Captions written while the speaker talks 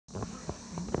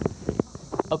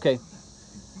Okay,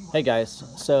 hey guys,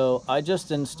 so I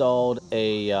just installed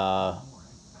a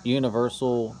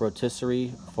universal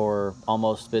rotisserie for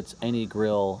almost fits any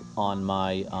grill on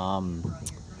my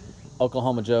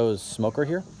Oklahoma Joe's smoker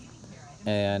here.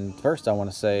 And first I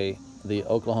want to say the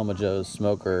Oklahoma Joe's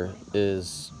smoker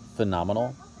is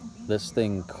phenomenal. This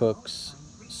thing cooks,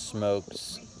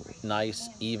 smokes, nice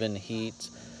even heat.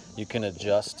 You can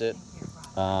adjust it.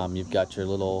 You've got your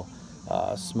little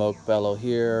smoke bellow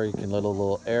here. You can let a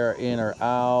little air in or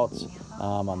out.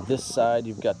 On this side,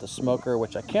 you've got the smoker,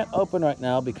 which I can't open right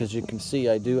now because you can see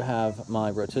I do have my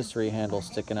rotisserie handle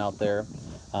sticking out there.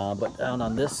 But down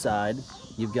on this side,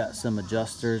 you've got some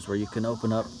adjusters where you can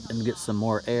open up and get some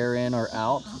more air in or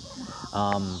out.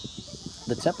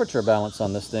 The temperature balance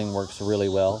on this thing works really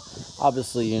well.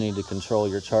 Obviously, you need to control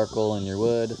your charcoal and your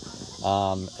wood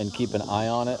and keep an eye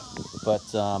on it. But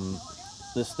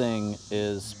this thing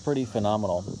is pretty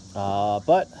phenomenal.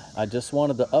 But I just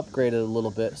wanted to upgrade it a little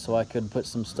bit so I could put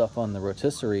some stuff on the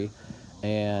rotisserie.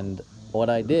 And what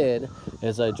I did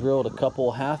is I drilled a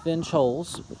couple half-inch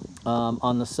holes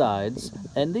on the sides.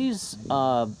 And these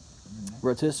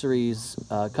rotisseries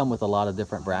come with a lot of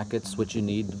different brackets, which you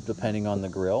need depending on the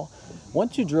grill.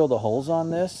 Once you drill the holes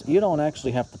on this, you don't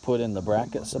actually have to put in the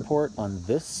bracket support on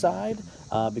this side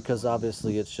because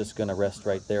obviously it's just going to rest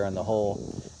right there in the hole.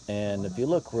 And if you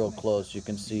look real close, you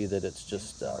can see that it's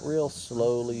just real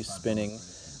slowly spinning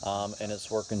and it's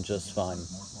working just fine.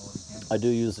 I do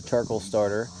use a charcoal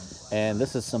starter, and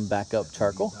this is some backup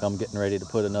charcoal. I'm getting ready to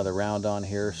put another round on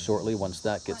here shortly once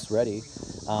that gets ready.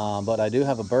 But I do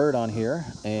have a bird on here,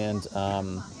 and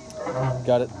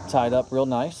got it tied up real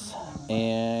nice,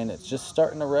 and it's just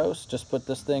starting to roast. Just put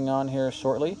this thing on here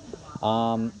shortly.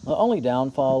 The only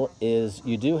downfall is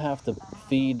you do have to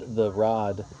feed the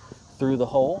rod through the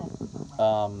hole,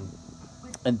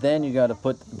 and then you got to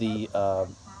put the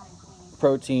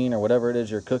protein or whatever it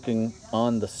is you're cooking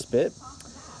on the spit.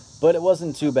 But it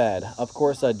wasn't too bad. Of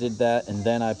course I did that, and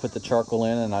then I put the charcoal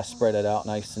in and I spread it out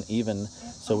nice and even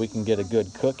so we can get a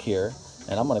good cook here.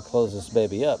 And I'm gonna close this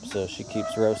baby up so she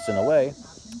keeps roasting away.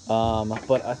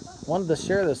 But I wanted to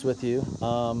share this with you.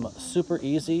 Super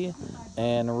easy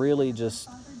and really just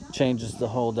changes the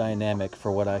whole dynamic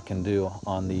for what I can do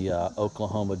on the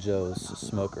Oklahoma Joe's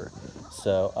smoker.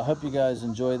 So I hope you guys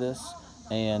enjoy this,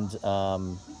 and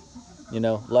you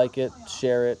know, like it,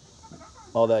 share it,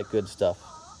 all that good stuff.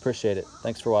 Appreciate it.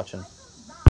 Thanks for watching.